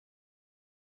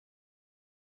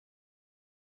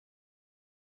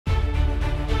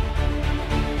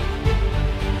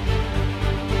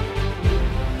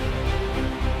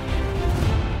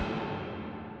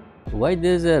Why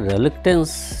there is a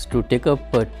reluctance to take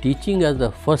up teaching as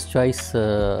the first choice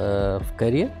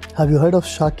career? Have you heard of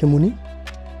Shakya Muni?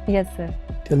 Yes, sir.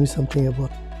 Tell me something about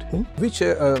him. Which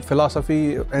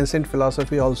ancient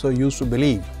philosophy also used to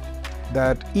believe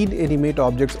that inanimate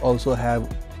objects also have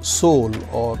soul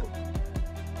or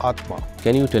atma.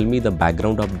 Can you tell me the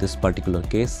background of this particular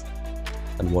case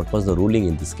and what was the ruling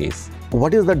in this case?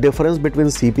 What is the difference between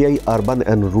CPI urban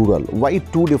and rural? Why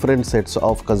two different sets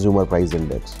of consumer price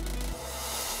index?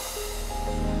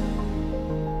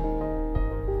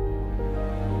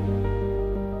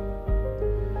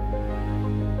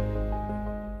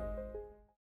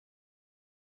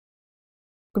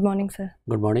 Good morning, sir.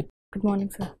 Good morning. Good morning,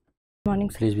 sir. Good morning,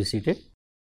 sir. Please be seated.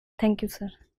 Thank you, sir.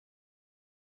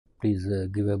 Please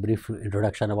give a brief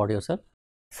introduction about yourself.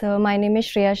 So, my name is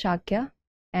Shreya Shakya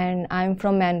and I am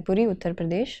from Manpuri, Uttar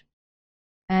Pradesh.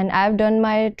 And I have done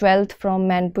my 12th from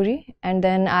Manpuri and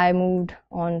then I moved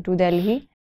on to Delhi.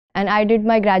 And I did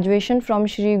my graduation from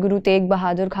Shri Guru Tegh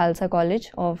Bahadur Khalsa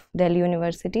College of Delhi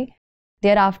University.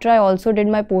 Thereafter, I also did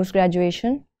my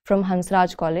post-graduation from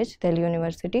Hansraj College, Delhi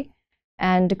University.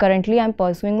 And currently, I am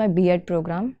pursuing my B.Ed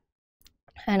program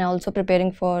and also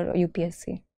preparing for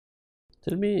UPSC.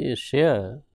 Tell me,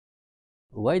 Shreya,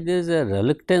 why there is a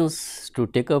reluctance to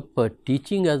take up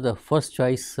teaching as the first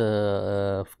choice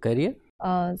career?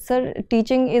 Sir,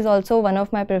 teaching is also one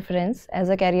of my preference as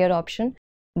a career option,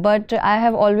 but I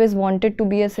have always wanted to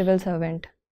be a civil servant.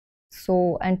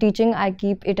 So, and teaching, I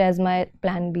keep it as my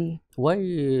plan B. Why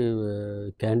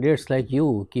candidates like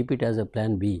you keep it as a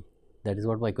plan B? That is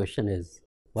what my question is.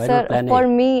 Why Sir, not plan A? For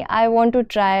me, I want to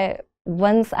try,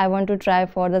 once I want to try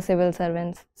for the civil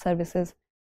servants services.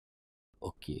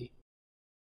 Okay.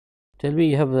 Tell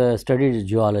me, you have studied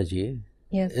geology,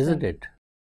 Yes, isn't sir. it?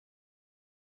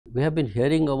 We have been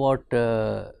hearing about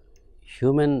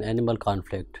human-animal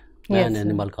conflict, Yes,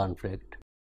 man-animal conflict.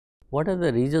 What are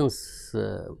the reasons,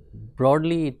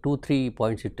 broadly 2-3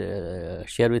 points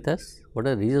share with us? What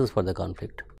are the reasons for the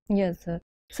conflict? Yes, sir.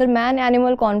 Sir,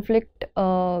 man-animal conflict,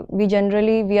 we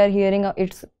are hearing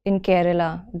it's in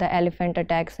Kerala, the elephant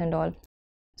attacks and all.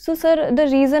 So, sir, the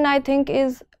reason I think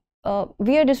is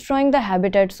we are destroying the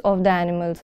habitats of the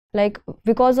animals. Like,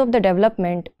 because of the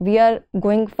development, we are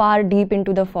going far deep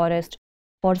into the forest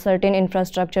for certain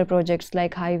infrastructure projects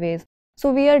like highways.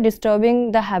 So, we are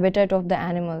disturbing the habitat of the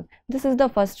animal. This is the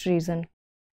first reason.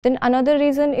 Then another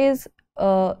reason is,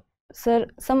 sir,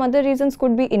 some other reasons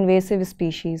could be invasive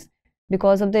species.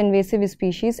 Because of the invasive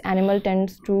species, animal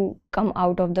tends to come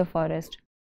out of the forest.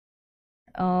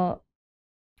 So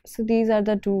these are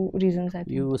the two reasons I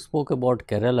think. You spoke about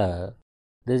Kerala.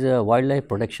 There is a Wildlife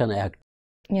Protection Act.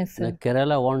 Yes, sir.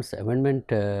 Kerala wants amendment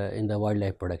in the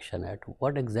Wildlife Protection Act.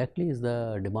 What exactly is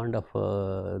the demand of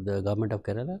the government of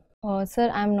Kerala? Sir,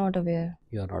 I am not aware.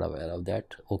 You are not aware of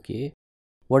that. Okay.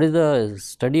 What is the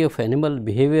study of animal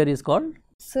behavior is called?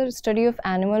 Sir, study of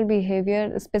animal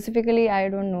behavior, specifically I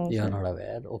don't know. You sir. are not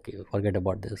aware. Okay, forget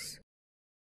about this.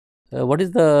 What is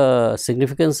the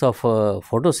significance of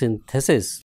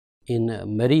photosynthesis in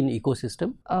marine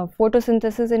ecosystem?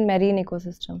 Photosynthesis in marine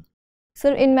ecosystem.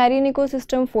 Sir, in marine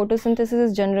ecosystem, photosynthesis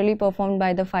is generally performed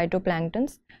by the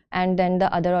phytoplanktons and then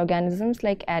the other organisms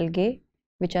like algae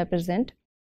which are present.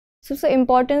 So,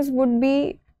 importance would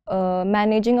be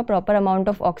managing a proper amount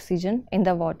of oxygen in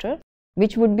the water,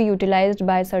 which would be utilized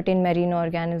by certain marine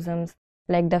organisms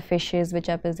like the fishes which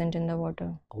are present in the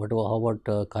water. How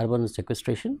about carbon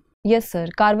sequestration? Yes, sir.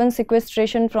 Carbon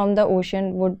sequestration from the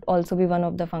ocean would also be one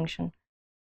of the function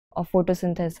of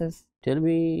photosynthesis. Tell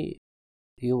me,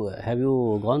 have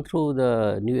you gone through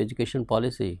the new education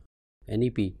policy,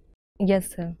 NEP? Yes,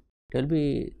 sir. Tell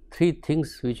me 3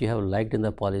 things which you have liked in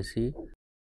the policy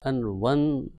and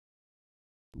one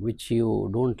which you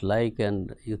don't like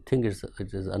and you think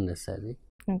it is unnecessary.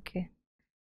 Okay.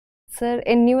 Sir,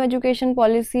 in new education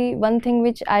policy, one thing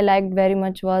which I liked very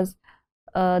much was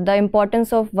the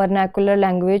importance of vernacular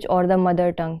language or the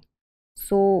mother tongue.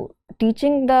 So,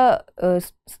 teaching the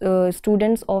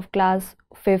students of class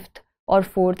 5th or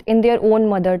 4th in their own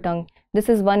mother tongue. This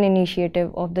is one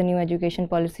initiative of the new education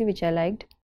policy which I liked.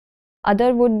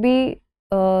 Other would be,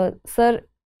 sir,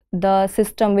 the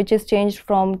system which is changed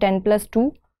from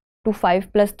 10+2 to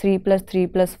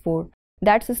 5+3+3+4.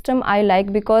 That system I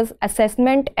like because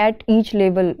assessment at each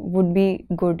level would be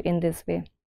good in this way.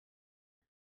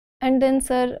 And then,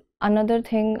 sir, another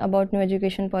thing about new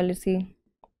education policy,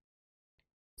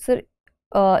 sir,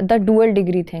 the dual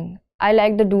degree thing. I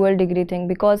like the dual degree thing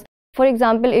because, for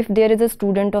example, if there is a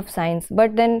student of science,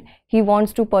 but then he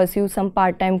wants to pursue some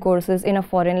part-time courses in a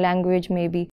foreign language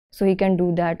maybe, so he can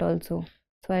do that also.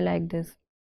 So I like this.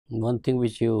 One thing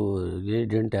which you really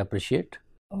didn't appreciate?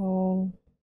 Oh,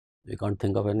 You can't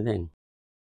think of anything.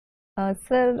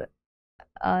 sir,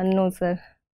 no, sir.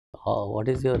 What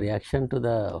is your reaction to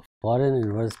the foreign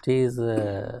universities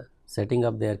setting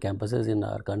up their campuses in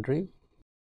our country?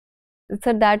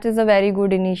 Sir, that is a very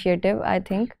good initiative, I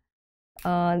think.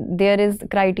 There is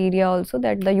criteria also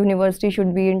that the university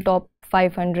should be in top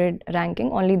 500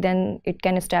 ranking. Only then it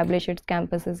can establish its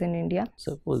campuses in India.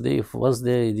 Suppose if once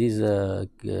these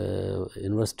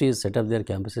universities set up their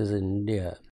campuses in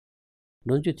India,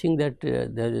 don't you think that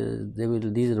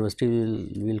these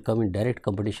universities will come in direct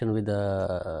competition with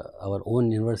our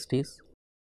own universities?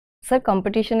 Sir,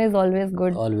 competition is always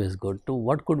good. Always good. So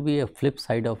what could be a flip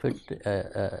side of it,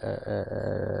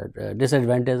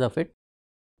 disadvantage of it?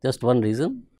 Just one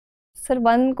reason? Sir,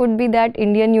 one could be that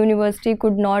Indian university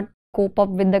could not cope up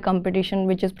with the competition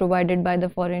which is provided by the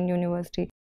foreign university.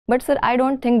 But sir, I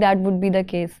don't think that would be the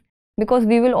case, because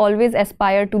we will always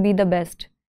aspire to be the best,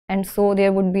 and so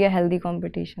there would be a healthy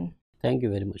competition. Thank you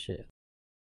very much.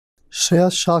 Shreya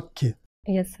Shakya.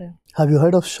 Yes, sir. Have you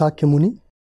heard of Shakyamuni?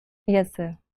 Yes,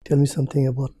 sir. Tell me something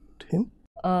about him.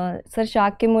 Sir,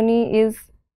 Shakyamuni is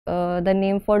the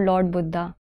name for Lord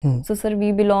Buddha. So, sir,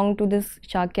 we belong to this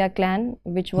Shakya clan,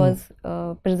 which was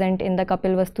present in the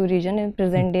Kapilvastu region in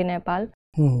present-day Nepal.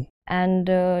 And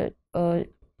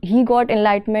he got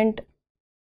enlightenment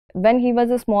when he was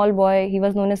a small boy. He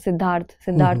was known as Siddharth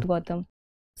Gautam.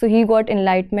 So, he got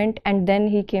enlightenment, and then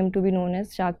he came to be known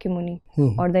as Shakyamuni,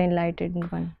 or the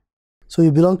enlightened one. So,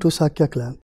 you belong to Shakya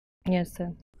clan? Yes,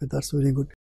 sir. That's very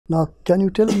good. Now, can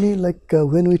you tell me, like,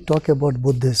 when we talk about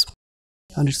Buddhism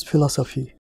and its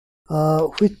philosophy,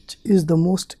 which is the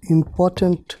most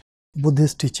important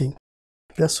Buddhist teaching?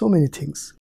 There are so many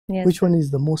things. Yes, which sir. one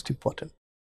is the most important?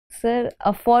 Sir,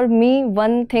 for me,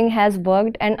 one thing has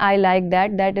worked, and I like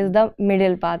that. That is the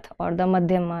middle path, or the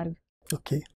Madhyam Marg.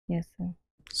 Okay. Yes, sir.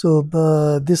 So,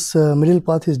 this middle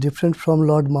path is different from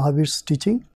Lord Mahavir's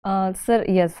teaching? Sir,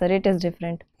 yes, sir, it is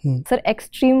different. Sir,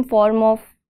 extreme form of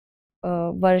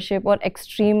worship or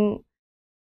extremism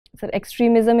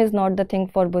is not the thing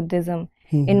for Buddhism.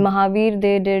 In Mahavir,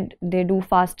 they do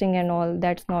fasting and all.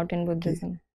 That's not in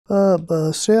Buddhism.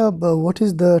 Shreya, what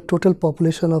is the total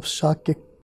population of Shakya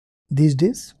these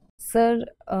days? Sir,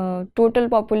 total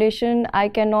population, I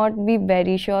cannot be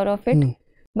very sure of it.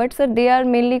 But sir, they are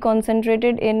mainly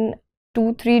concentrated in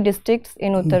 2-3 districts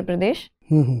in Uttar Pradesh,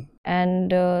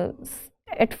 and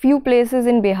at few places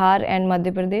in Bihar and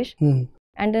Madhya Pradesh,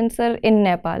 and then sir in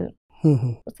Nepal.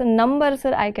 So number,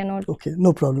 sir, I cannot. Okay,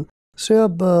 no problem. Shreya,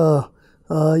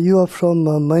 you are from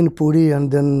Mainpuri, and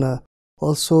then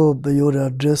also your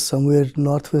address somewhere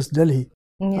northwest Delhi.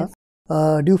 Yes.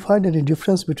 Do you find any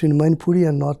difference between Mainpuri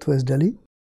and northwest Delhi?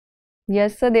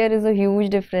 Yes, sir, there is a huge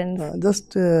difference.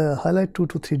 Just highlight 2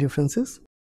 to 3 differences,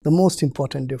 the most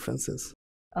important differences.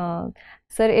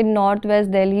 Sir, in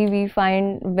northwest Delhi, we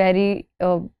find very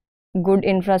good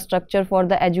infrastructure for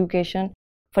the education.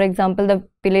 For example, the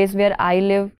place where I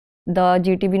live, the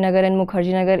GTB Nagar and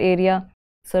Mukherjee Nagar area,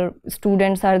 so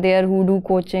students are there who do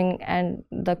coaching, and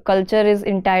the culture is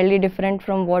entirely different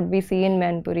from what we see in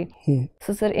Mainpuri.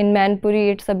 So sir, in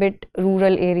Mainpuri, it's a bit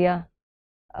rural area.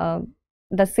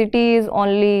 The city is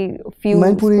only few.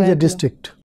 Mainpuri is a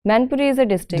district. Mainpuri is a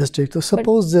district. So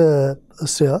suppose,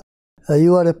 Shreya,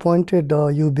 you are appointed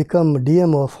or you become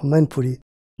DM of Mainpuri,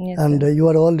 Yes, and sir.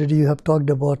 you have talked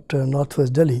about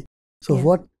northwest Delhi. So Yes.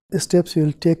 what steps you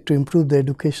will take to improve the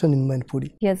education in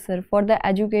Mainpuri? Yes, sir. For the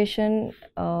education,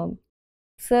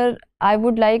 sir, I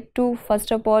would like to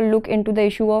first of all look into the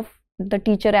issue of the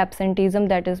teacher absenteeism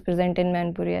that is present in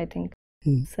Mainpuri, I think.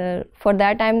 Sir, for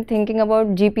that I am thinking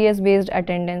about GPS based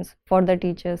attendance for the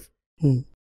teachers.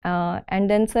 And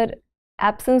then sir,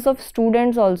 absence of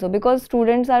students also, because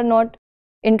students are not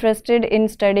interested in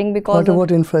studying because What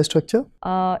about infrastructure?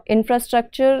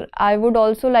 Infrastructure, I would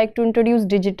also like to introduce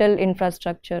digital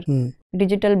infrastructure,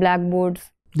 digital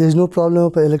blackboards. There is no problem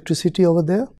of electricity over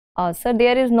there? Sir,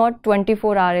 there is not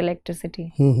 24-hour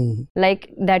electricity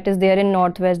like that is there in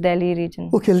northwest Delhi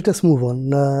region. Okay, let us move on.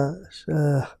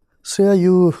 Shreya,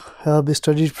 you have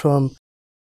studied from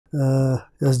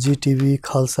SGTV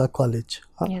Khalsa College.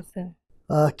 Yes, sir.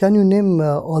 Can you name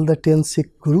all the 10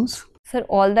 Sikh gurus? Sir,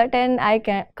 all the 10 I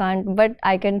can't, but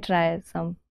I can try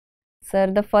some. Sir,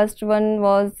 the first one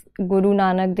was Guru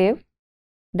Nanak Dev,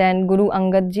 then Guru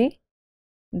Angad Ji,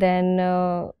 then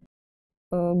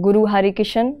Guru Hari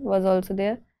Kishan was also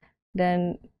there,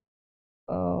 then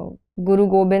Guru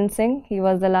Gobind Singh, he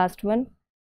was the last one.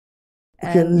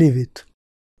 Okay, leave it,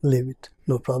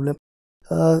 no problem.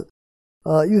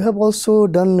 You have also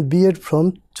done B.Ed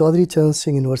from Chaudhary Charan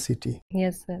Singh University.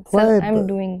 Yes, sir. Why, Sir, I'm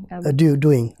doing.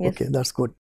 Doing? Yes. Okay, that's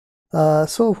good.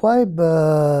 So why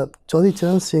Chaudhary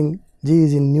Charan Singh ji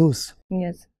is in news?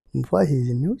 Yes. Why he is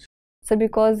in news? Sir,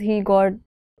 because he got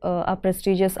a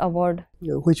prestigious award.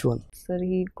 Which one? Sir,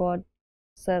 he got.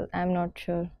 Sir, I'm not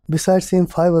sure. Besides him,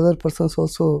 5 other persons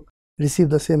also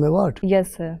received the same award.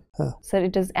 Yes, sir. Huh. Sir,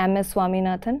 it is M.S.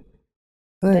 Swaminathan.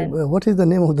 What is the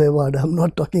name of the award? I'm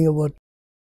not talking about.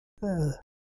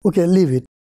 Okay, leave it.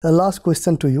 The last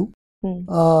question to you.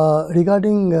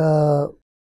 Regarding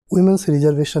Women's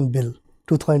Reservation Bill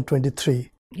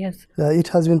 2023. Yes. It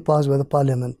has been passed by the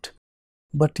Parliament,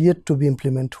 but yet to be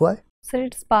implemented. Why? Sir,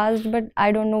 it's passed, but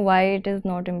I don't know why it is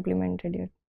not implemented yet.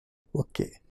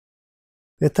 Okay.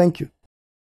 Yeah, thank you.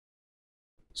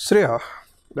 Shreya,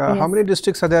 how many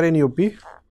districts are there in UP?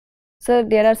 Sir,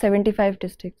 there are 75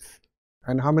 districts.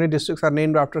 And how many districts are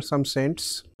named after some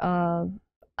saints?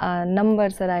 Number,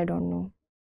 sir, I don't know.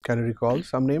 Can you recall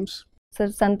some names? Sir,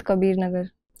 Sant Kabir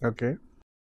Nagar. Okay.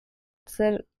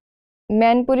 Sir,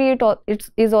 Mainpuri, it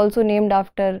is also named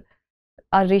after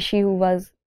a rishi who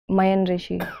was Mayan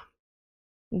rishi.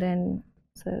 Then,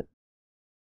 sir,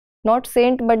 not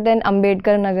saint, but then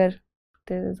Ambedkar Nagar.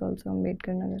 There is also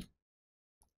Ambedkar Nagar.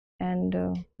 And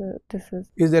this is.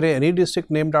 Is there any district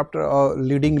named after a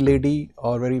leading lady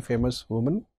or very famous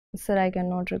woman? Sir, I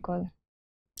cannot recall.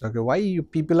 Okay, why you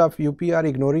people of UP are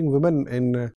ignoring women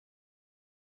in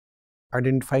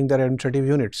identifying their administrative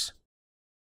units?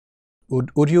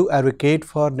 Would you advocate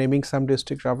for naming some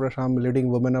districts after some leading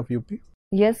woman of UP?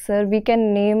 Yes, sir. We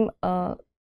can name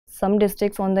some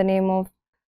districts on the name of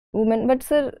women, but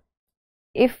sir,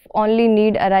 if only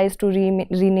need arise to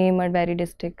rename a very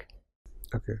district.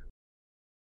 Okay.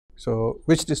 So,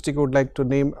 which district would like to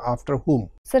name after whom?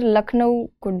 Sir,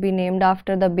 Lucknow could be named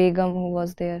after the Begum who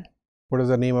was there. What is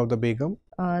the name of the Begum?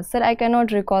 Sir, I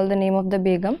cannot recall the name of the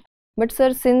Begum, but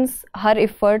sir, since her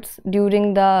efforts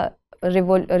during the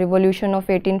revolution of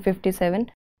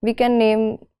 1857, we can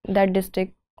name that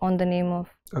district on the name of.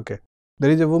 Okay.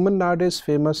 There is a woman nowadays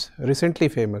famous, recently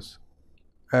famous,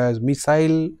 as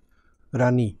Missile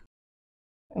Rani.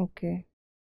 Okay.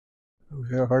 Have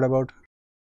you heard about her?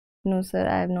 No, sir,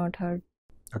 I have not heard.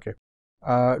 Okay.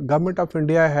 Government of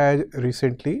India has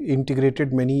recently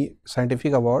integrated many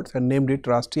scientific awards and named it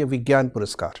Drishti Vigyan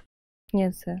Puraskar.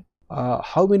 Yes, sir.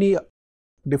 How many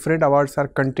different awards are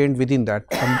contained within that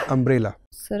umbrella?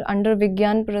 Sir, under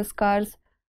Vigyan Puraskars,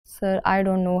 sir, I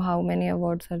don't know how many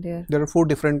awards are there. There are 4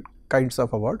 different kinds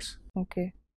of awards.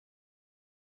 Okay.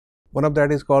 One of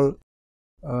that is called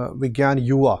Vigyan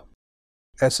Yuva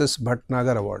SS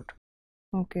Bhatnagar Award.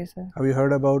 Okay, sir. Have you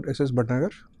heard about SS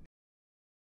Bhatnagar?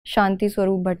 Shanti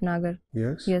Swarup Bhatnagar.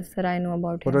 Yes. Yes, sir, I know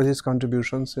about him. What are his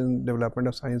contributions in development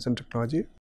of science and technology?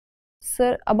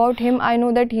 Sir, about him, I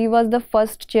know that he was the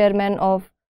first chairman of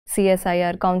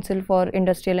CSIR, Council for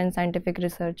Industrial and Scientific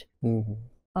Research.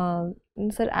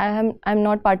 Sir, I'm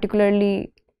not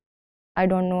particularly, I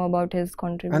don't know about his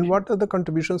contribution. And what are the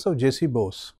contributions of J.C.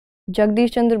 Bose?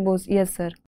 Jagdish Chandra Bose, yes,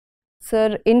 sir.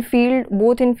 Sir,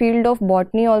 both in field of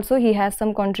botany also, he has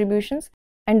some contributions,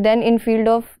 and then in field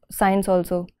of science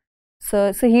also.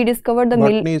 So he discovered the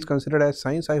botany is considered as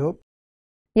science, I hope?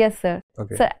 Yes, sir.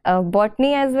 Okay. Sir,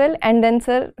 botany as well, and then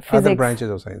sir, physics. Other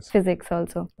branches of science. Physics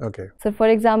also. Okay. So for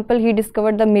example, he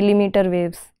discovered the millimeter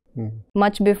waves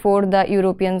much before the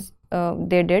Europeans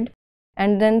they did,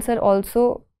 and then sir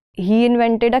also he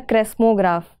invented a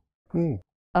cresmograph.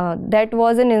 That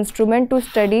was an instrument to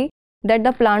study that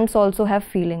the plants also have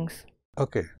feelings.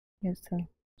 Okay. Yes, sir.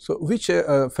 So which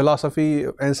philosophy,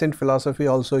 ancient philosophy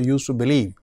also used to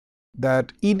believe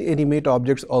that inanimate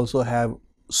objects also have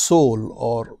soul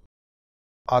or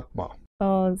atma?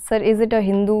 Sir, is it a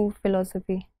Hindu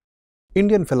philosophy?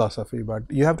 Indian philosophy, but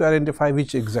you have to identify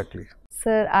which exactly.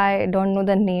 Sir, I don't know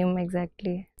the name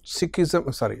exactly.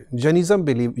 Jainism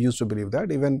used to believe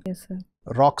that even yes, sir.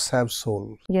 Rocks have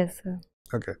soul. Yes, sir.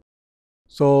 Okay.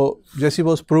 So J.C.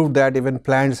 Bose proved that even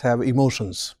plants have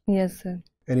emotions. Yes, sir.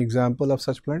 Any example of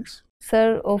such plants?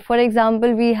 Sir, for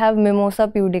example, we have Mimosa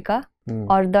pudica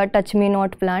or the touch me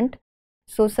not plant.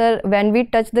 So sir, when we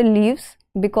touch the leaves,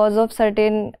 because of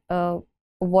certain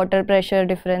water pressure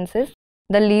differences,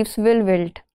 the leaves will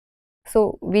wilt.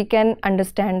 So we can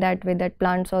understand that way that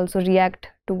plants also react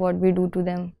to what we do to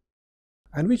them.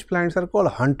 And which plants are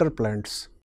called hunter plants?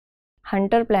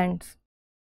 Hunter plants?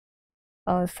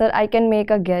 Sir, I can make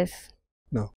a guess.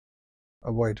 No,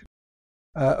 avoid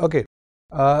it. Okay.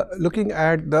 Looking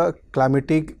at the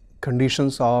climatic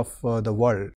conditions of the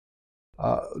world,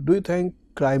 do you think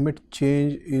climate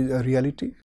change is a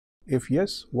reality? If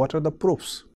yes, what are the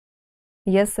proofs?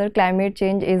 Yes, sir, climate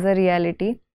change is a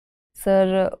reality.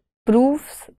 Sir,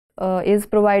 proofs is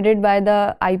provided by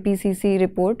the IPCC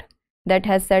report that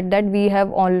has said that we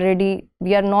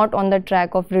are not on the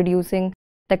track of reducing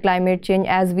the climate change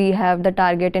as we have the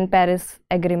target in Paris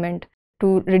Agreement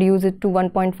to reduce it to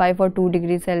 1.5 or 2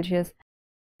 degrees Celsius.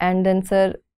 And then,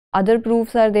 sir, other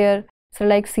proofs are there, so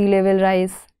like sea level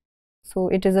rise, so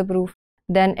it is a proof.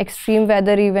 Then extreme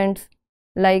weather events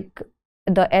like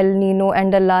the El Nino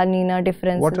and the La Nina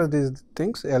differences. What are these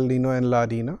things, El Nino and La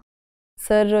Nina?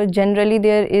 Sir, generally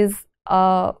there is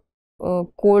a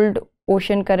cold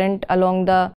ocean current along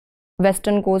the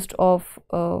western coast of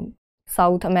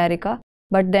South America,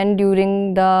 but then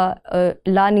during the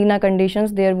La Nina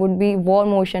conditions there would be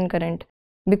warm ocean current,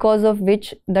 because of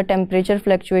which the temperature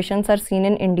fluctuations are seen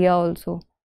in India also,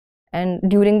 and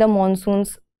during the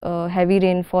monsoons heavy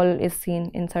rainfall is seen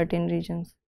in certain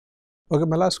regions. Okay,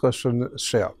 my last question,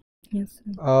 Shreya. Yes,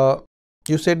 sir.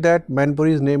 You said that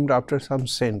Manpuri is named after some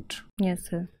saint. Yes,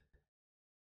 sir.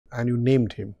 And you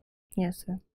named him. Yes,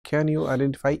 sir. Can you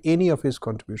identify any of his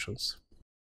contributions?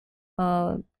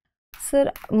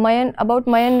 Sir, about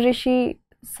Mayan Rishi,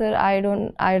 sir,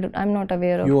 I'm not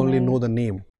aware of. You only Mayan. know the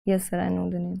name. Yes, sir, I know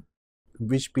the name.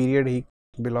 Which period he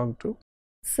belonged to?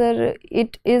 Sir,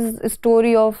 it is a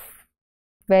story of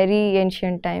very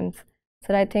ancient times.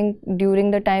 Sir, I think during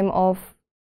the time of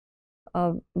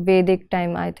Vedic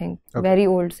time, I think. Okay. Very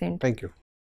old saint. Thank you.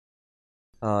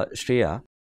 Shreya,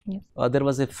 Yes. there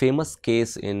was a famous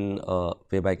case in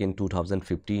way back in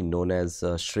 2015 known as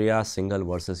Shreya Singhal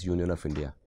versus Union of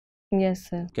India. Yes,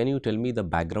 sir. Can you tell me the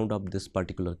background of this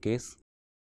particular case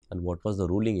and what was the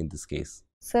ruling in this case?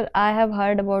 Sir, I have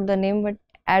heard about the name, but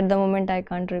at the moment I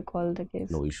can't recall the case.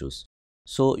 No issues.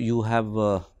 So you have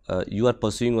you are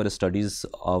pursuing your studies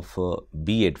of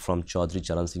B.Ed from Chaudhry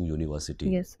Charan Singh University.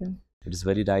 Yes, sir. It is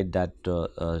very right that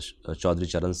Chaudhry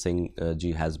Charan Singh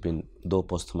ji has been, though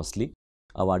posthumously,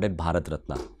 awarded Bharat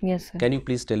Ratna. Yes, sir. Can you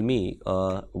please tell me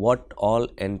what all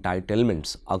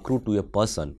entitlements accrue to a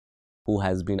person who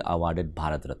has been awarded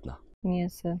Bharat Ratna?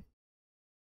 Yes, sir.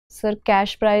 Sir,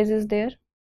 cash prize is there?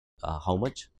 How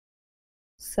much?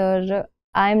 Sir,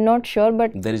 I'm not sure,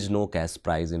 but There is no cash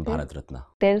prize in Bharat Ratna.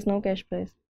 there is no cash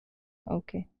prize.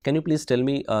 Okay. Can you please tell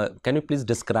me, can you please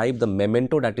describe the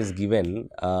memento that is given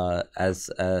as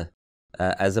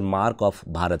a mark of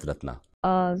Bharat Ratna?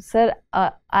 Sir,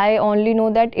 I only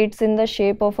know that it's in the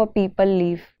shape of a people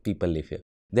leaf. People live here.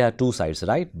 There are two sides,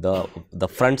 right? The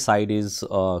front side is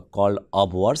called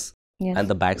obverse Yes. and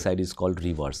the back side is called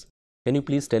reverse. Can you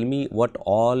please tell me what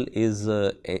all is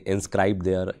inscribed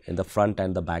there in the front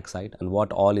and the back side, and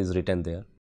what all is written there?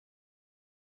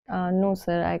 No,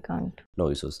 sir, I can't. No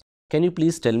issues. Can you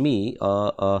please tell me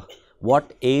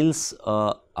what ails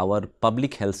our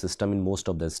public health system in most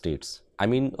of the states? I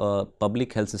mean,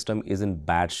 public health system is in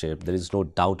bad shape. There is no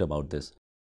doubt about this.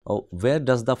 Where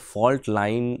does the fault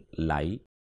line lie,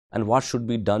 and what should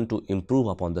be done to improve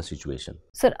upon the situation?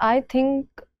 Sir, I think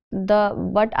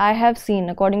what I have seen,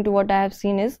 according to what I have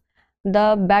seen, is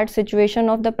the bad situation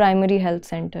of the primary health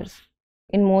centers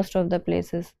in most of the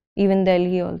places, even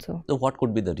Delhi also. So what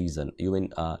could be the reason? You mean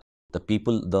the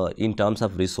people, in terms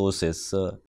of resources,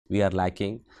 we are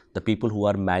lacking. The people who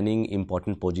are manning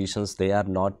important positions, they are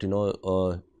not,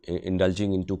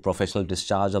 indulging into professional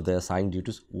discharge of their assigned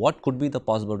duties. What could be the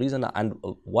possible reason, and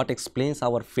what explains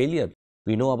our failure?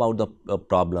 We know about the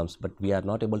problems, but we are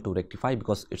not able to rectify,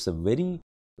 because it's a very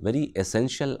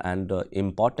essential and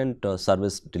important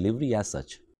service delivery as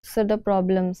such. Sir, the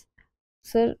problems.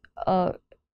 Sir,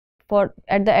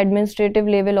 at the administrative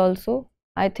level also,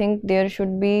 I think there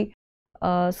should be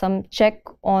some check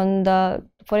on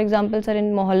for example, sir,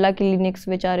 in Mohalla clinics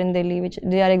which are in Delhi, which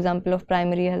they are example of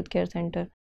primary healthcare center,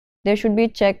 there should be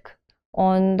check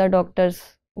on the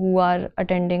doctors who are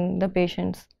attending the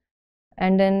patients.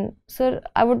 And then, sir,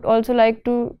 I would also like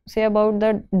to say about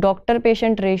the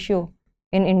doctor-patient ratio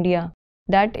in India.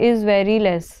 That is very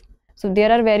less. So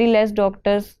there are very less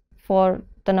doctors for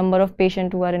the number of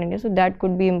patients who are in India. So that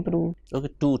could be improved. Okay,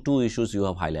 two issues you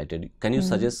have highlighted. Can you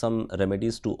suggest some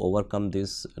remedies to overcome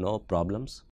these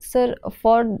problems? Sir,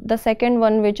 for the second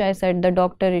one which I said, the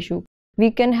doctor issue, we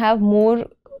can have more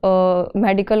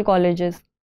medical colleges.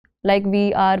 Like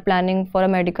we are planning for a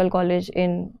medical college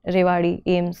in Rewari,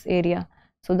 AIMS area.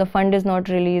 So the fund is not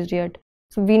released yet.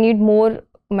 So we need more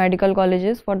medical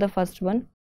colleges for the first one.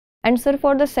 And sir,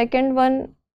 for the second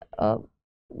one,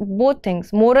 both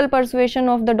things, moral persuasion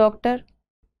of the doctor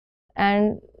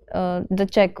and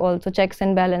the checks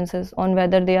and balances on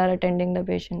whether they are attending the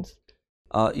patients.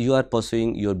 You are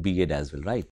pursuing your B.Ed as well,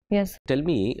 right? Yes. Tell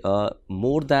me,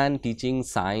 more than teaching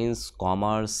science,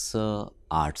 commerce,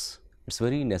 arts, it's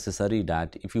very necessary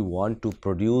that if you want to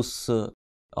produce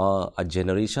a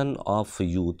generation of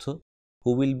youth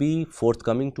who will be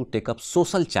forthcoming to take up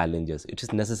social challenges, it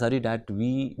is necessary that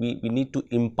we need to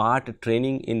impart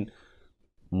training in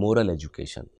moral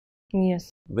education. Yes.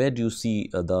 Where do you see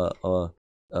the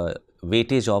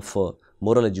weightage of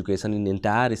moral education in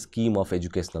entire scheme of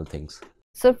educational things?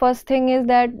 So first thing is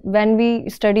that when we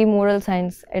study moral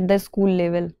science at the school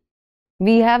level,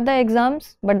 we have the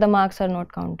exams, but the marks are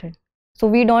not counted. So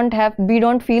we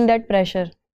don't feel that pressure.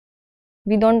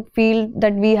 We don't feel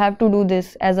that we have to do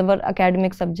this as our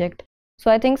academic subject.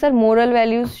 So I think, sir, moral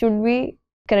values should be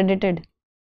credited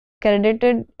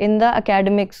in the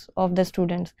academics of the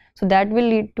students. So that will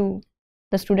lead to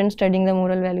the students studying the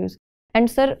moral values. And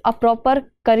sir, a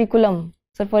proper curriculum.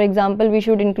 So for example, we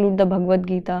should include the Bhagavad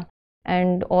Gita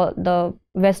and all the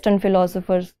Western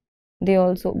philosophers. They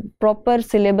also proper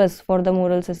syllabus for the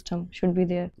moral system should be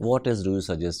there. What else do you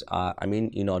suggest? I mean,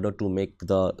 in order to make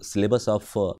the syllabus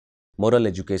of moral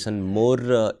education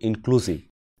more inclusive,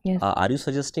 Yes. are you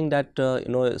suggesting that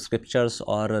scriptures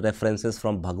or references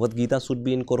from Bhagavad Gita should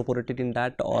be incorporated in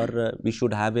that, or we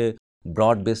should have a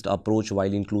broad-based approach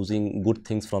while including good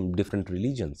things from different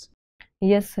religions?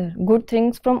 Yes, sir. Good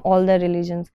things from all the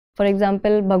religions. For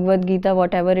example, Bhagavad Gita,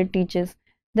 whatever it teaches.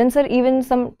 Then, sir, even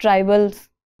some tribals,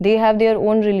 they have their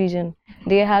own religion.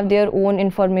 They have their own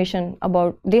information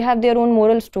about. They have their own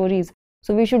moral stories.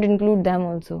 So we should include them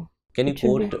also. Can you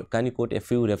quote a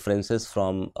few references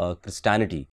from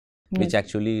Christianity, which Yes.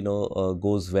 actually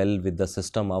goes well with the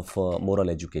system of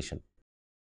moral education?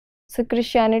 So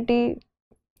Christianity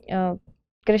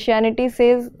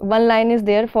says one line is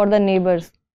there for the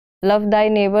neighbors. Love thy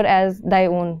neighbor as thy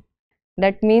own.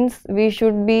 That means we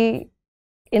should be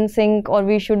in sync, or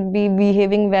we should be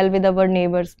behaving well with our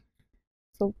neighbors.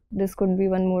 So this could be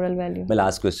one moral value. My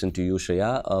last question to you, Shreya,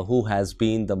 who has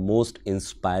been the most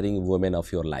inspiring woman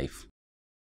of your life?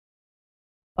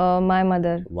 My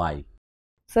mother. Why?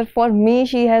 Sir, for me,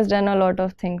 she has done a lot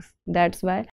of things. That's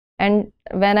why. And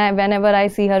whenever I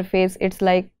see her face, it's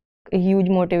like a huge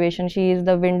motivation. She is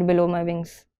the wind below my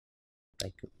wings.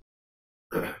 Thank you.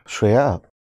 Shreya,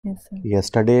 Yes, sir.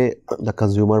 yesterday the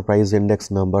consumer price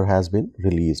index number has been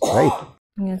released, right?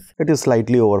 Yes. It is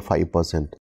slightly over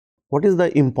 5%. What is the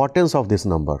importance of this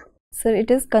number? Sir, it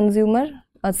is consumer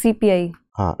CPI.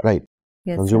 Right,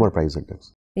 Yes, consumer sir. price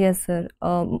index. Yes, sir.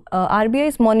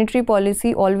 RBI's monetary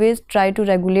policy always try to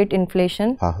regulate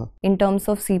inflation in terms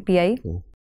of CPI.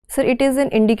 Sir, it is an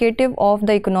indicative of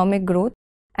the economic growth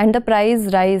and the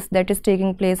price rise that is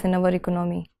taking place in our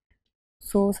economy.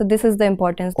 So this is the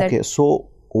importance that. Okay, so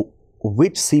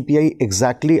which CPI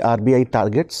exactly RBI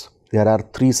targets? There are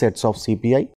 3 sets of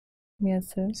CPI. Yes,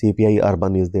 sir. CPI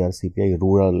urban is there, CPI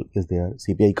rural is there,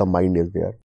 CPI combined is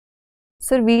there.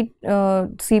 Sir, we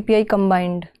CPI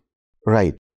combined.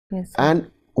 Right. Yes, sir.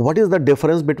 And what is the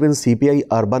difference between CPI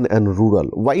urban and rural?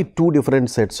 Why 2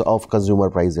 different sets of consumer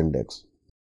price index?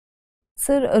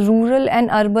 Sir, rural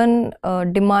and urban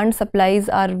demand supplies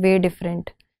are way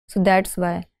different. So that's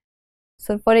why.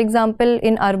 So for example,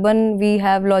 in urban we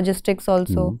have logistics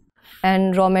also,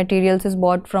 and raw materials is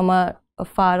bought from a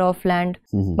far off land.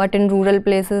 But in rural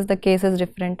places the case is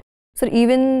different. So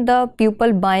even the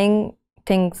people buying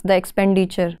things, the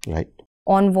expenditure, Right.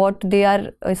 on what they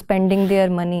are spending their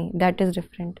money, that is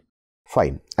different.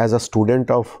 Fine. As a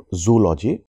student of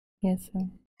zoology, Yes, sir.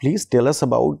 please tell us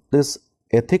about this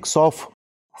ethics of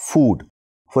food.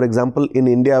 For example, in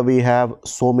India we have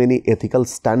so many ethical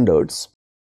standards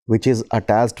which is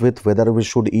attached with whether we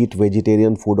should eat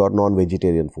vegetarian food or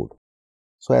non-vegetarian food.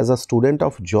 So as a student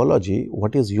of zoology,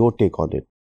 what is your take on it?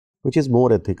 Which is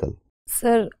more ethical?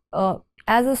 Sir,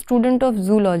 as a student of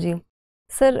zoology,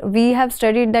 sir, we have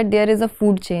studied that there is a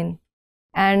food chain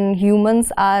and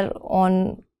humans are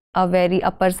on a very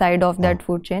upper side of that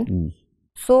food chain.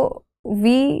 So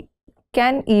we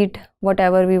can eat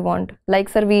whatever we want. Like,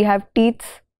 sir, we have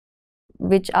teeth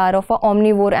which are of a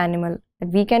omnivore animal.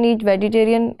 We can eat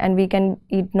vegetarian and we can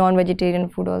eat non-vegetarian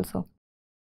food also.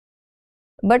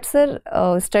 But sir,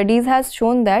 studies has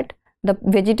shown that the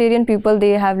vegetarian people,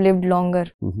 they have lived longer.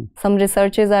 Some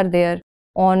researches are there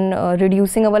on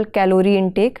reducing our calorie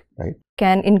intake, Right.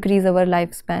 can increase our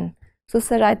lifespan. So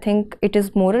sir, I think it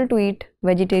is moral to eat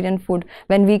vegetarian food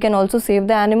when we can also save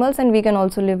the animals and we can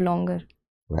also live longer.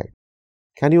 Right.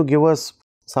 Can you give us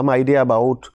some idea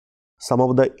about some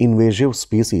of the invasive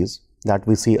species that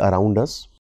we see around us?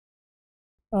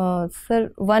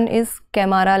 Sir, one is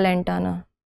Camara lantana,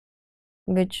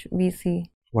 which we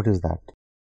see. What is that?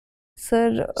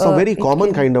 Sir, So very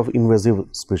common kind of invasive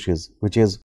species which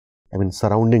is,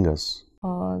 surrounding us.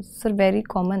 Sir, very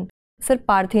common. Sir,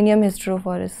 Parthenium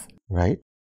hysterophorus. right?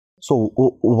 So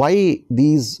why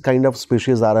these kind of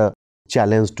species are a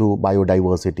challenge to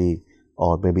biodiversity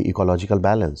or maybe ecological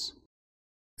balance?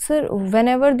 Sir,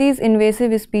 whenever these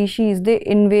invasive species they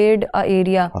invade a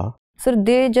area, sir,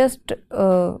 they just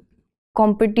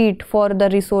compete for the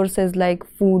resources like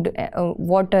food,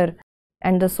 water,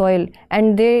 and the soil,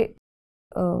 and they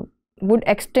would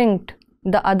extinct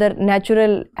the other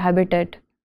natural habitat.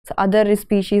 So other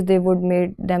species they would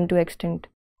make them to extinct.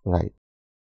 Right.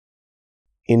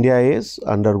 India is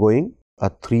undergoing a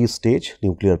 3-stage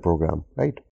nuclear program,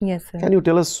 right? Yes, sir. Can you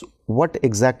tell us what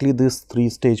exactly this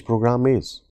 3-stage program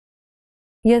is?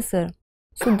 Yes, sir.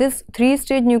 So this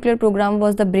 3-stage nuclear program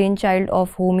was the brainchild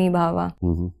of Homi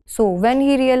Bhabha. So when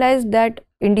he realized that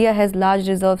India has large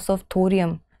reserves of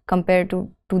thorium compared to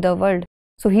the world,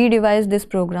 so he devised this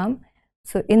program.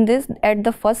 So in this, at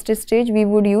the first stage, we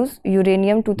would use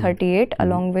uranium-238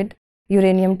 along with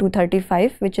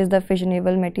uranium-235, which is the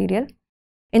fissionable material.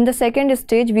 In the second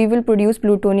stage, we will produce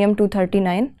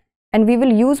plutonium-239 and we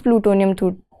will use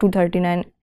plutonium-239.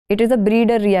 It is a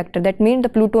breeder reactor. That means the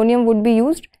plutonium would be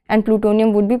used and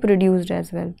plutonium would be produced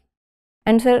as well.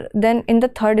 And sir, then in the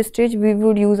third stage, we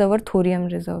would use our thorium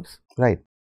reserves. Right.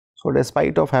 So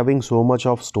despite of having so much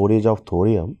of storage of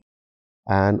thorium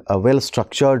and a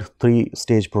well-structured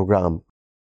 3-stage program,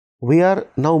 we are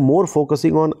now more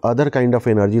focusing on other kind of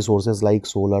energy sources like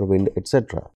solar, wind,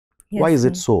 etc. Yes, why is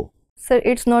it so? Sir,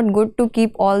 it's not good to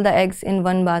keep all the eggs in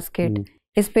one basket,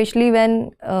 especially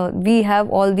when we have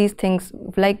all these things.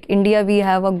 Like India, we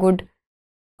have a good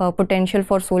potential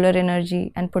for solar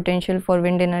energy and potential for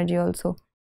wind energy also.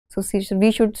 So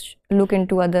we should look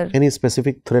into other. Any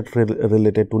specific threat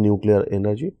related to nuclear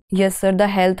energy? Yes, sir. The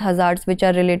health hazards which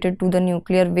are related to the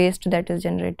nuclear waste that is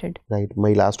generated. Right.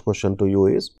 My last question to you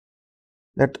is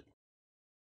that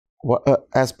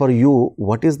as per you,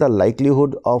 what is the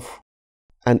likelihood of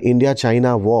an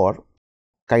India-China war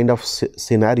kind of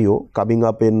scenario coming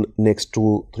up in next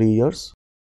 2-3 years?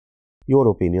 Your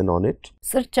opinion on it?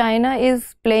 Sir, China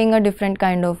is playing a different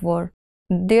kind of war.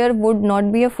 There would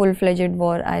not be a full-fledged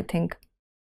war, I think.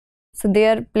 So they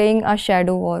are playing a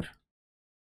shadow war.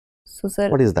 So sir,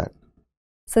 what is that?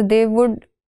 So they would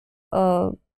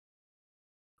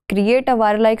create a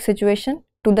war-like situation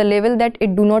to the level that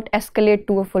it do not escalate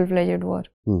to a full-fledged war.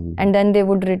 And then they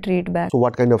would retreat back. So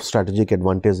what kind of strategic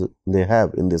advantage they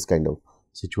have in this kind of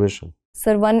situation?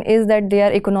 Sir, one is that they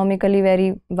are economically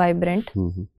very vibrant.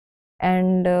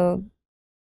 And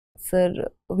sir,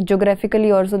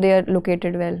 geographically also they are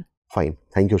located well. Fine.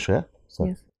 Thank you, Shreya. Sir.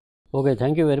 Yes. Okay,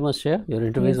 thank you very much, Shreya. Your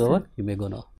interview is over. You may go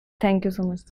now. Thank you so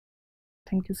much.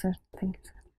 Thank you, sir. Thank you,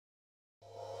 sir.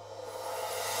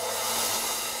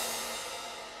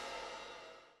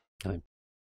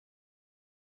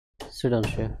 Sit down,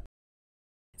 Shreya.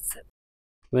 Sir.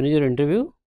 When is your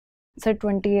interview? Sir,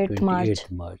 28th March.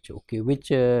 28th March. Okay.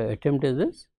 Which attempt is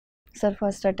this? Sir,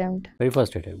 first attempt. Very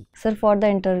first attempt. Sir, for the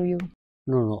interview.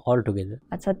 No, all together.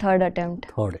 It's a third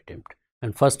attempt. Third attempt.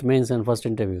 And first mains and first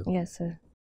interview. Yes, sir.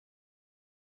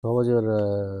 How was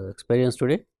your experience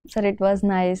today? Sir, it was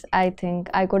nice. I think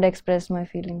I could express my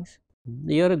feelings.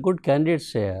 You are a good candidate,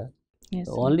 Shreya. Yes,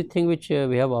 the sir. only thing which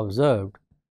we have observed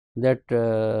that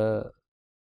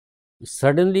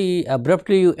suddenly,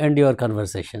 abruptly you end your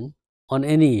conversation on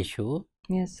any issue.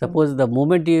 Yes, sir. Suppose the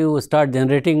moment you start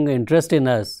generating interest in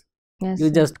us, yes, you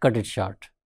sir. just cut it short.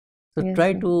 So Yes,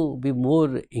 try sir. to be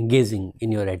more engaging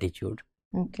in your attitude.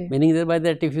 Okay. Meaning thereby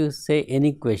that if you say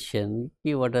any question,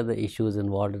 what are the issues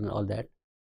involved and all that,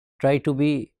 try to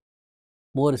be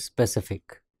more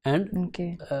specific and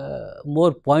Okay.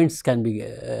 more points can be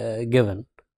given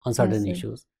on certain Yes, sir.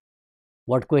 issues.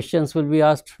 What questions will be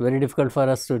asked? Very difficult for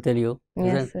us to tell you,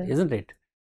 Yes, sir. isn't it?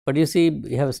 But you see,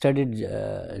 you have studied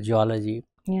geology,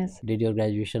 Yes. did your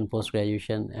graduation,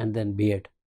 post-graduation, and then B.Ed.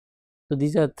 So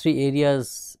these are 3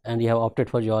 areas, and you have opted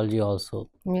for geology also.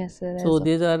 Yes, sir. So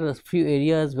these are a few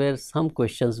areas where some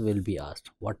questions will be asked.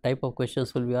 What type of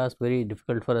questions will be asked? Very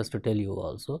difficult for us to tell you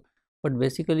also. But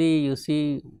basically, you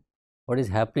see what is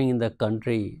happening in the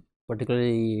country,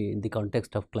 particularly in the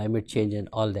context of climate change and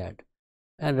all that,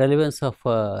 and relevance of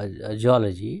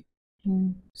geology.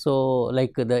 So,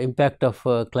 like the impact of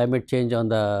climate change on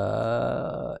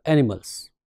the animals,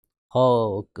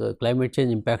 how climate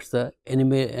change impacts the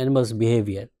animals'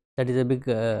 behavior. That is a big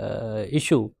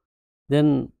issue.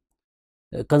 Then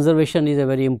conservation is a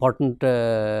very important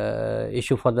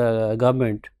issue for the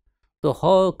government. So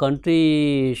how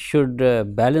country should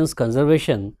balance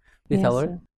conservation with Yes, our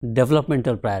sir.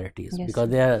 developmental priorities, Yes, because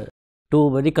sir. there are 2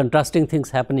 very contrasting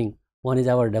things happening. One is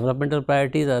our developmental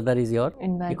priorities, other is your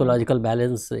Environment. ecological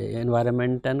balance,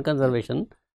 environment and conservation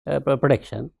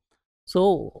protection.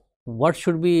 So what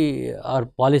should be our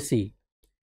policy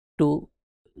to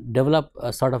develop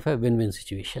a sort of a win-win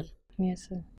situation. Yes,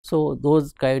 sir. So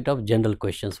those kind of general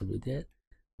questions will be there.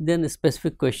 Then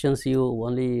specific questions you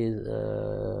only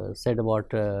said about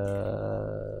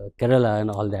Kerala and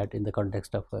all that in the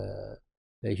context of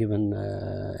human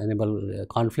animal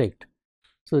conflict.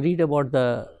 So read about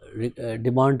the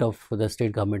demand of the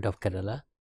state government of Kerala.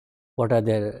 What are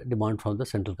their demand from the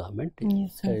central government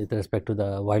Yes, sir. with respect to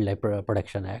the Wildlife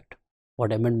Protection Act?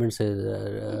 What amendments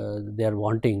they are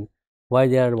wanting? Why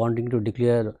they are wanting to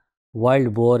declare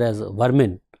wild boar as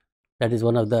vermin? That is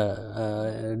one of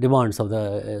the demands of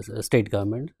the state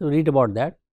government. So read about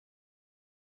that.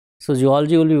 So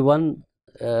zoology will be one.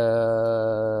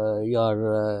 Your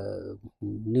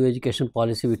new education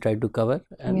policy we tried to cover,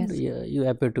 and Yes. you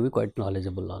appear to be quite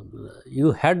knowledgeable on.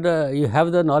 You have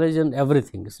the knowledge in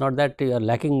everything. It's not that you are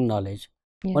lacking knowledge.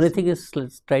 Yes, Only sir. thing is,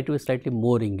 let's try to be slightly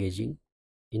more engaging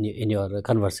in your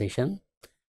conversation.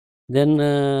 Then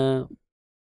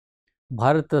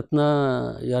Bharat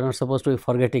Ratna, you are not supposed to be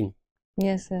forgetting.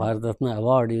 Yes, sir. Bharat Ratna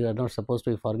award, you are not supposed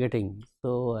to be forgetting.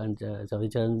 So, and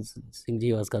Chavicharan Singh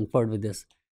Ji was conferred with this.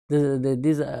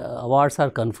 These awards are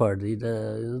conferred. It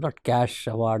is not cash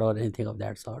award or anything of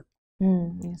that sort.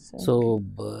 Yes, sir. So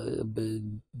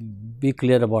be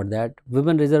clear about that.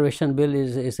 Women reservation bill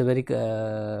is a very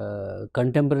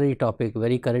contemporary topic,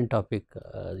 very current topic.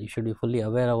 You should be fully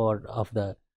aware of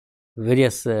the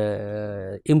various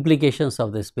implications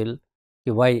of this bill.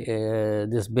 Why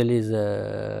this bill is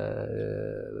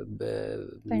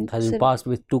has been passed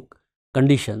with two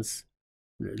conditions,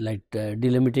 like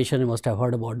delimitation. You must have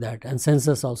heard about that, and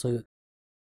census also you must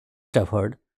have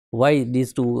heard. Why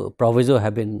these two provisos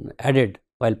have been added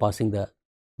while passing the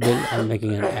bill and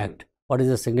making an act? What is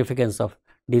the significance of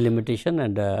delimitation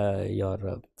and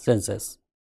your census?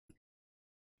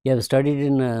 You have studied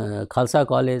in Khalsa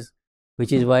College,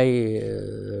 which is why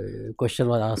question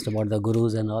was asked about the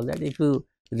gurus and all that. If you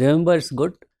remember, it's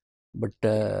good, but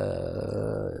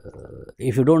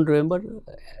if you don't remember,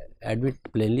 admit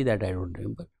plainly that I don't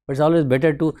remember. But it's always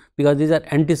better to, because these are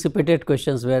anticipated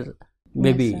questions where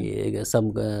maybe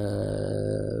some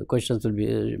questions will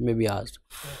be maybe asked.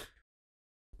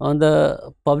 On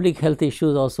the public health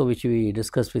issues also, which we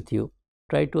discussed with you,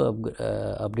 try to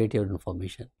update your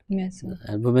information. Yes, sir.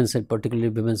 And particularly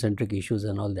women-centric issues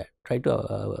and all that. Try to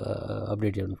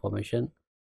update your information.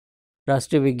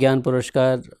 Rashtriya Vigyan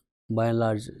Puraskar, by and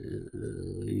large,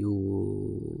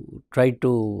 you try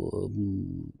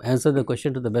to answer the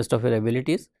question to the best of your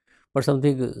abilities, but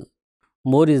something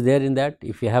more is there in that.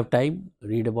 If you have time,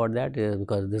 read about that,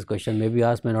 because this question may be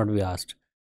asked, may not be asked.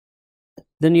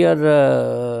 Then you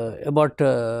are about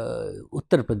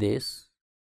Uttar Pradesh.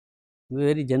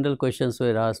 Very general questions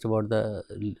were asked about the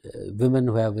women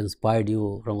who have inspired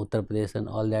you from Uttar Pradesh and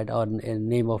all that, or a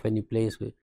name of any place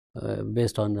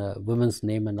based on women's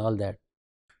name and all that.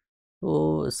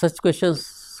 So such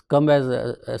questions come as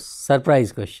a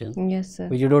surprise question. Yes, sir.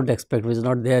 Which you don't expect, which is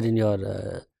not there in your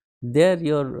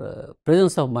your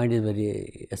presence of mind is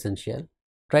very essential.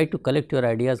 Try to collect your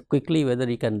ideas quickly, whether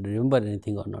you can remember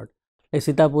anything or not. Like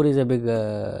Sitapur is a big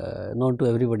known to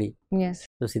everybody. Yes.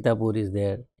 So Sitapur is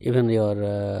there. Even your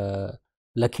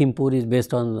Lakhimpur is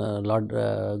based on Lord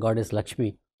Goddess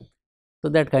Lakshmi. So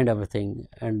that kind of a thing.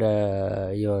 And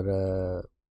you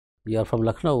are from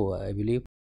Lucknow, I believe.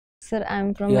 Sir, I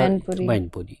am from You are Mainpuri.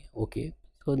 Mainpuri. Okay.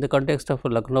 So in the context of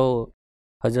Lucknow,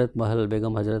 Hazrat Mahal,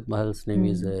 Begum Hazrat Mahal's name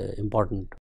is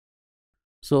important.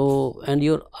 So, and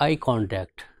your eye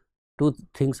contact. Two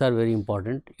things are very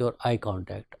important. Your eye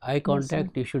contact. Eye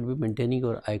contact, you should be maintaining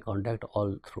your eye contact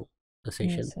all through the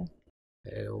session. Yes, sir.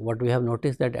 What we have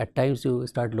noticed that at times you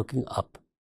start looking up.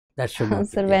 That should not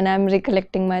Sir, be. when I am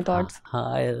recollecting my thoughts.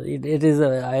 It is.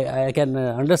 I can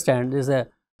understand. This is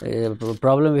a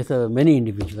problem with many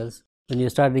individuals. When you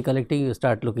start recollecting, you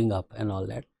start looking up and all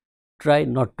that. Try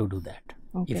not to do that.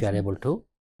 Okay, if you are sir. able to,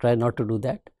 try not to do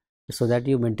that, so that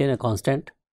you maintain a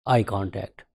constant eye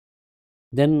contact.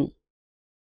 Then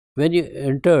when you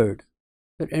entered,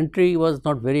 your entry was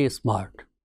not very smart.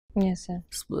 Yes, sir.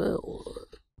 The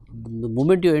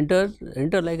moment you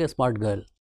enter like a smart girl,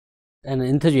 an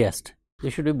enthusiast. You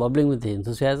should be bubbling with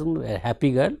enthusiasm, a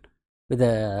happy girl with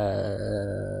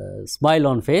a smile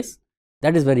on face.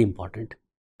 That is very important,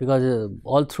 because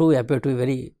all through you appear to be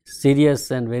very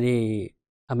serious and very,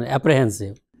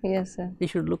 apprehensive. Yes, sir. You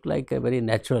should look like a very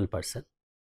natural person.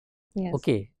 Yes.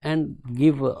 Okay, and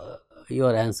give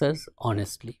your answers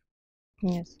honestly.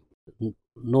 Yes.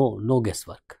 No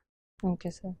guesswork.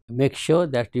 Okay, sir. Make sure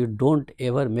that you don't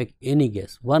ever make any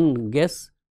guess. One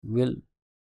guess will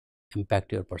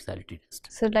impact your personality test.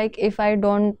 So like if I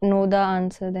don't know the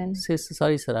answer, then Say,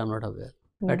 sorry sir, I'm not aware.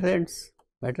 yes.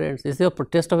 Matter ends. It's your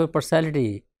test of your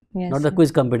personality, Yes, not the sir.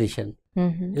 quiz competition,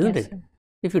 Mhm. isn't Yes, it? sir.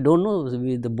 If you don't know,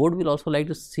 the board will also like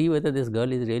to see whether this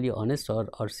girl is really honest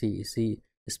or she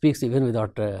speaks even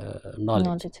without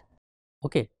knowledge.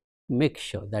 Okay, make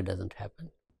sure that doesn't happen.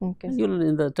 Okay, And sir. you'll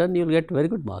in the turn you'll get very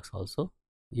good marks also.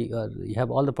 You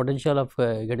have all the potential of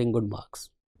getting good marks.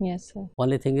 Yes, sir.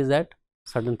 Only thing is that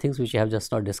certain things which you have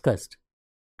just not discussed,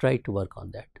 try to work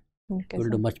on that. Okay, You will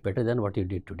sir. do much better than what you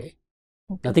did today.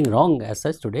 Okay. Nothing wrong as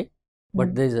such today, but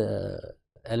Mm. there is a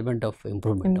element of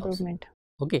improvement also. Improvement.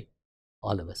 Okay,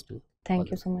 all the best to you. All Thank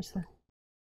the you best. so much, sir.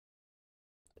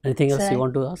 Anything else Sir, you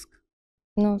want to ask?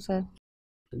 No, sir.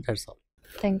 That's all.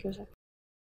 Thank you, sir.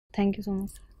 Thank you so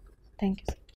much, sir. Thank you,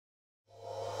 sir.